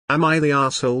Am I the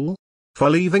asshole? For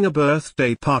leaving a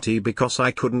birthday party because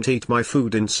I couldn't eat my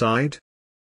food inside?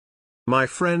 My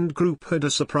friend group had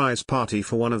a surprise party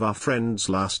for one of our friends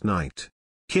last night.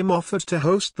 Kim offered to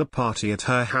host the party at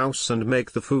her house and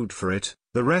make the food for it.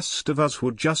 The rest of us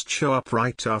would just show up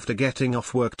right after getting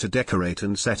off work to decorate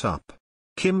and set up.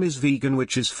 Kim is vegan,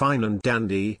 which is fine and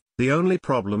dandy. The only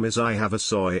problem is I have a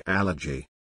soy allergy.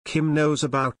 Kim knows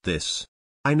about this.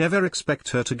 I never expect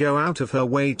her to go out of her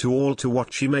way to alter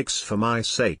what she makes for my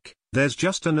sake. There's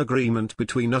just an agreement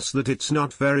between us that it's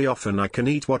not very often I can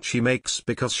eat what she makes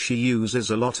because she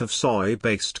uses a lot of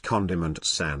soy-based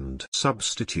condiments and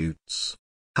substitutes.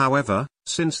 However,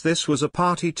 since this was a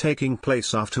party taking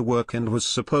place after work and was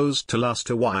supposed to last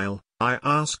a while, I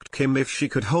asked Kim if she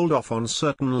could hold off on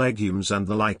certain legumes and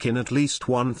the like in at least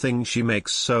one thing she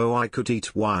makes so I could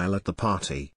eat while at the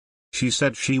party. She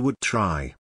said she would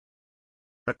try.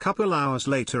 A couple hours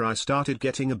later I started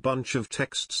getting a bunch of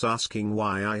texts asking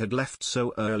why I had left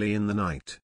so early in the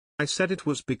night. I said it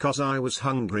was because I was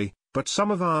hungry, but some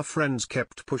of our friends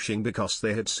kept pushing because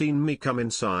they had seen me come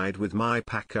inside with my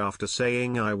pack after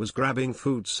saying I was grabbing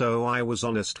food, so I was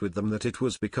honest with them that it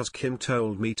was because Kim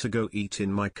told me to go eat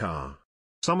in my car.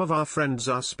 Some of our friends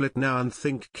are split now and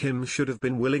think Kim should have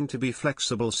been willing to be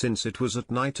flexible since it was at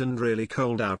night and really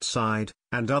cold outside,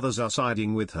 and others are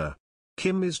siding with her.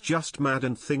 Kim is just mad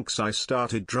and thinks I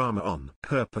started drama on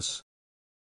purpose.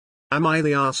 Am I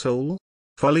the asshole?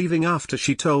 For leaving after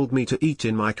she told me to eat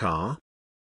in my car?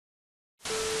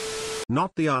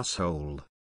 Not the asshole.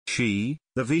 She,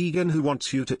 the vegan who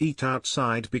wants you to eat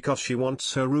outside because she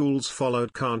wants her rules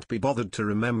followed, can't be bothered to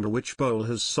remember which bowl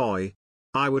has soy.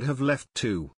 I would have left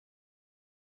too.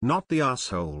 Not the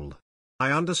asshole.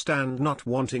 I understand not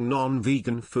wanting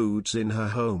non-vegan foods in her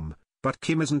home, but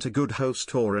Kim isn't a good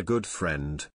host or a good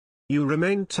friend. You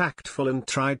remained tactful and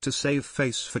tried to save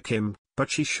face for Kim,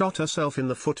 but she shot herself in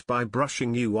the foot by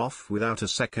brushing you off without a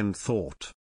second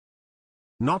thought.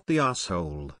 Not the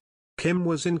asshole. Kim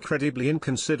was incredibly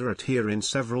inconsiderate here in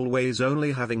several ways,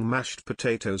 only having mashed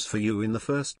potatoes for you in the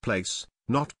first place,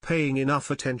 not paying enough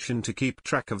attention to keep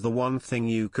track of the one thing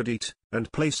you could eat,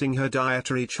 and placing her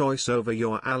dietary choice over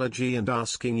your allergy and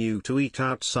asking you to eat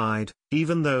outside,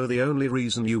 even though the only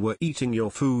reason you were eating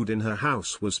your food in her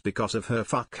house was because of her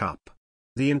fuck-up.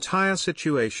 The entire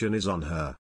situation is on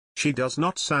her. She does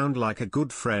not sound like a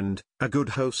good friend, a good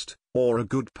host, or a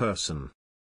good person.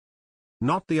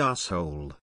 Not the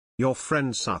asshole. Your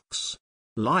friend sucks.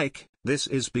 Like, this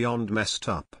is beyond messed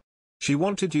up. She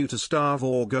wanted you to starve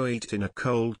or go eat in a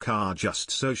cold car just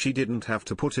so she didn't have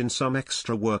to put in some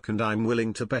extra work, and I'm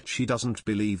willing to bet she doesn't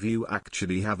believe you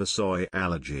actually have a soy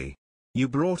allergy. You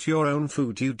brought your own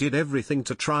food, you did everything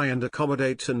to try and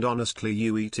accommodate, and honestly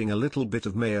you eating a little bit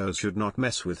of mayo should not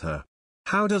mess with her.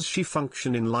 How does she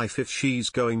function in life if she's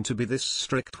going to be this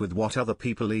strict with what other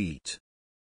people eat?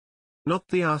 Not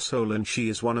the asshole, and she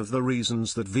is one of the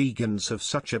reasons that vegans have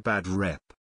such a bad rep.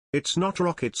 It's not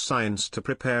rocket science to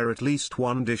prepare at least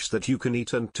one dish that you can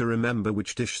eat and to remember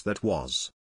which dish that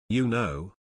was. You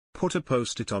know. Put a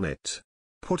post-it on it.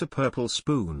 Put a purple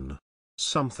spoon.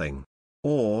 Something.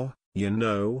 Or, you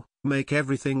know, make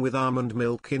everything with almond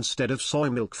milk instead of soy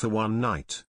milk for one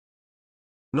night.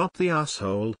 Not the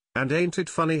asshole, and ain't it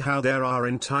funny how there are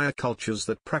entire cultures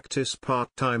that practice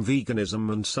part-time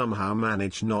veganism and somehow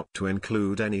manage not to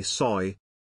include any soy?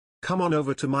 Come on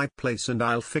over to my place and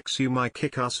I'll fix you my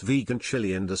kick-ass vegan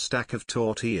chili and a stack of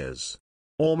tortillas.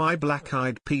 Or my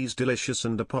black-eyed peas delicious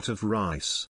and a pot of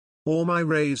rice. Or my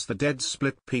raise the dead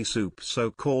split pea soup,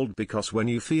 so called because when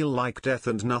you feel like death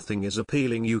and nothing is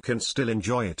appealing you can still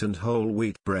enjoy it, and whole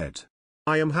wheat bread.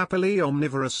 I am happily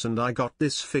omnivorous and I got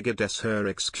this figured as her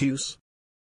excuse.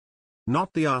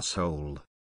 Not the asshole.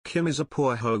 Kim is a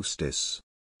poor hostess.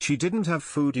 She didn't have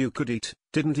food you could eat,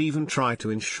 didn't even try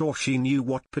to ensure she knew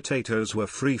what potatoes were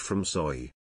free from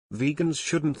soy. Vegans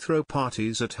shouldn't throw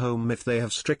parties at home if they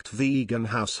have strict vegan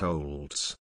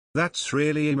households. That's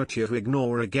really immature to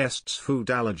ignore a guest's food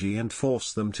allergy and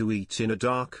force them to eat in a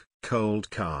dark,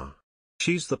 cold car.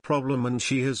 She's the problem and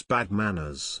she has bad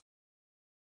manners.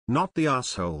 Not the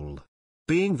asshole.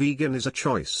 Being vegan is a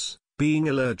choice, being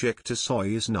allergic to soy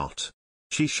is not.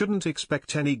 She shouldn't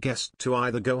expect any guest to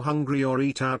either go hungry or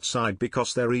eat outside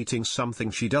because they're eating something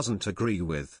she doesn't agree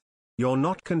with. You're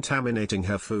not contaminating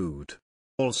her food.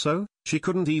 Also, she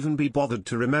couldn't even be bothered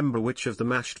to remember which of the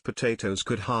mashed potatoes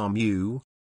could harm you.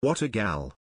 What a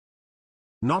gal.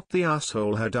 Not the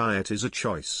asshole. Her diet is a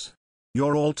choice.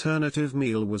 Your alternative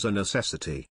meal was a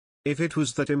necessity. If it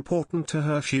was that important to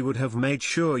her, she would have made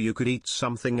sure you could eat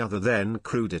something other than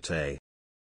crudité.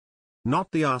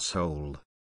 Not the asshole.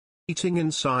 Eating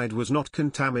inside was not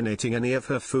contaminating any of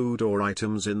her food or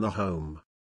items in the home.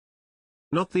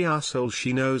 Not the asshole.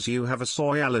 She knows you have a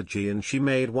soy allergy and she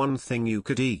made one thing you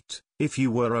could eat, if you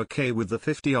were okay with the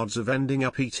 50 odds of ending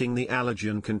up eating the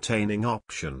allergen-containing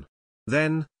option.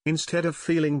 Then, instead of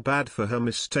feeling bad for her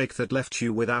mistake that left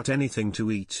you without anything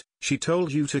to eat, she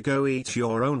told you to go eat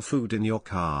your own food in your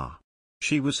car.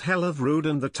 She was hell of rude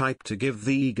and the type to give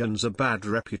vegans a bad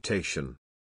reputation.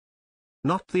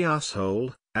 Not the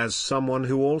asshole, as someone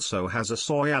who also has a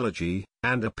soy allergy,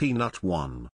 and a peanut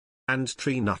one. And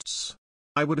tree nuts.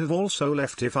 I would have also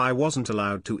left if I wasn't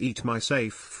allowed to eat my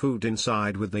safe food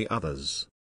inside with the others.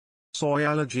 Soy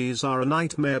allergies are a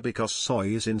nightmare because soy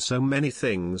is in so many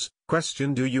things.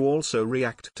 Question: do you also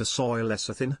react to soy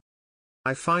lecithin?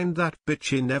 I find that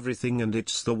bitch in everything and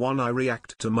it's the one I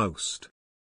react to most.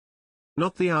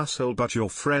 Not the asshole, but your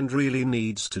friend really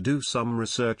needs to do some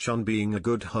research on being a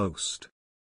good host.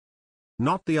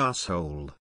 Not the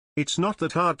asshole. It's not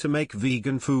that hard to make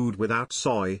vegan food without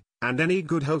soy, and any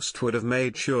good host would have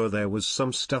made sure there was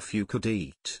some stuff you could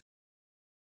eat.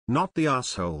 Not the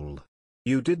asshole.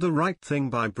 You did the right thing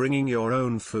by bringing your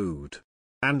own food.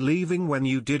 And leaving when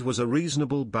you did was a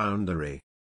reasonable boundary.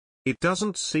 It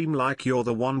doesn't seem like you're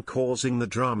the one causing the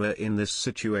drama in this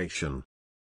situation.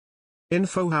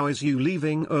 Info: how is you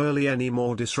leaving early any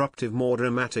more disruptive, more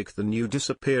dramatic than you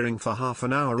disappearing for half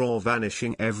an hour or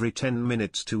vanishing every 10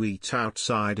 minutes to eat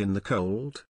outside in the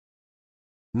cold?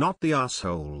 Not the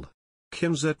asshole.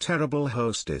 Kim's a terrible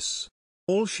hostess.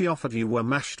 All she offered you were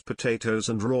mashed potatoes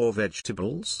and raw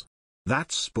vegetables?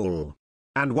 That's bull.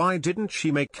 And why didn't she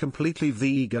make completely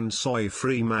vegan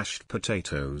soy-free mashed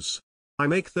potatoes? I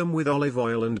make them with olive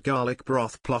oil and garlic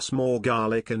broth plus more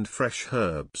garlic and fresh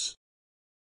herbs.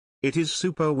 It is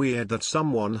super weird that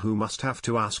someone who must have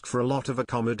to ask for a lot of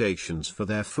accommodations for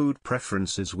their food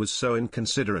preferences was so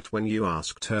inconsiderate when you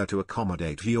asked her to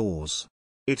accommodate yours.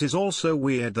 It is also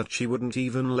weird that she wouldn't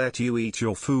even let you eat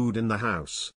your food in the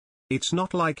house. It's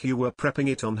not like you were prepping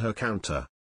it on her counter.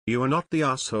 You are not the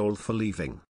asshole for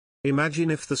leaving.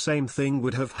 Imagine if the same thing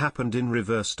would have happened in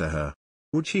reverse to her.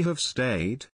 Would she have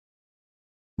stayed?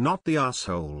 Not the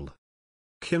asshole.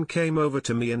 Kim came over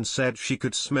to me and said she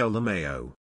could smell the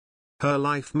mayo. Her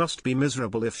life must be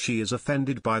miserable if she is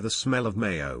offended by the smell of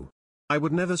mayo. I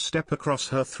would never step across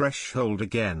her threshold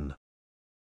again.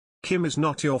 Kim is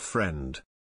not your friend.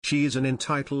 She is an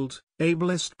entitled,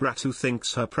 ableist brat who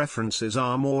thinks her preferences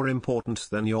are more important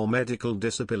than your medical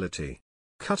disability.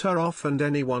 Cut her off and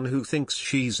anyone who thinks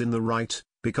she's in the right,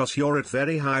 because you're at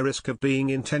very high risk of being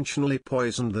intentionally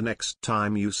poisoned the next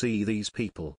time you see these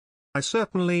people. I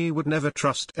certainly would never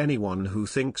trust anyone who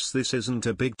thinks this isn't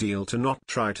a big deal to not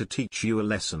try to teach you a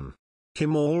lesson.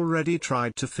 Kim already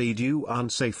tried to feed you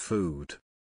unsafe food.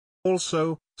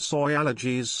 Also, soy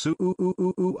allergies.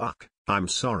 I'm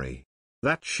sorry.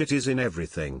 That shit is in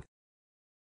everything.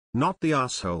 Not the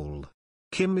asshole.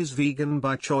 Kim is vegan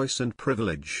by choice and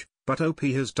privilege, but OP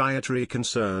has dietary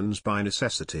concerns by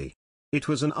necessity. It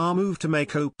was an R move to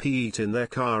make OP eat in their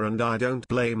car, and I don't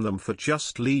blame them for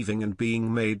just leaving and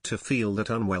being made to feel that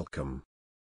unwelcome.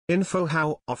 Info: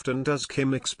 how often does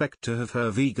Kim expect to have her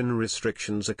vegan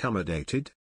restrictions accommodated?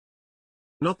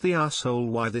 Not the asshole.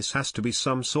 Why this has to be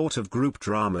some sort of group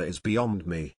drama is beyond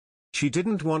me. She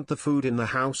didn't want the food in the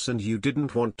house and you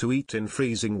didn't want to eat in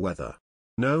freezing weather.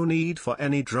 No need for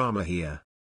any drama here.